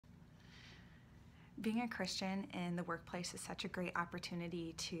Being a Christian in the workplace is such a great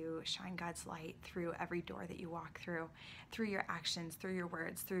opportunity to shine God's light through every door that you walk through your actions, through your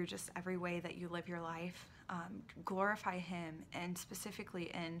words, through just every way that you live your life. Glorify Him, and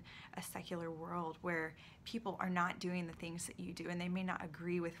specifically in a secular world where people are not doing the things that you do, and they may not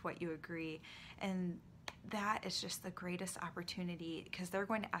agree with what you agree. And that is just the greatest opportunity, because they're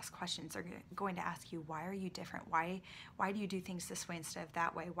going to ask questions. They're going to ask you, why are you different? Why do you do things this way instead of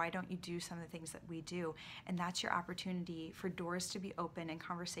that way? Why don't you do some of the things that we do? And that's your opportunity for doors to be open and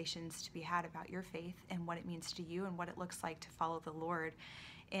conversations to be had about your faith and what it means to you and what it looks like to follow the Lord.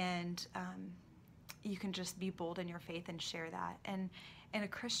 And you can just be bold in your faith and share that. And in a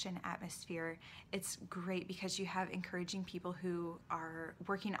Christian atmosphere, it's great because you have encouraging people who are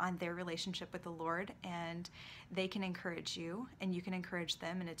working on their relationship with the Lord, and they can encourage you and you can encourage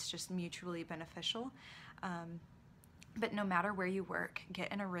them, and it's just mutually beneficial. But no matter where you work,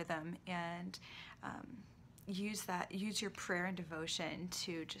 get in a rhythm and use your prayer and devotion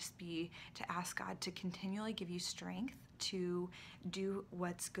to ask God to continually give you strength to do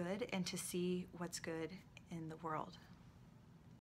what's good and to see what's good in the world.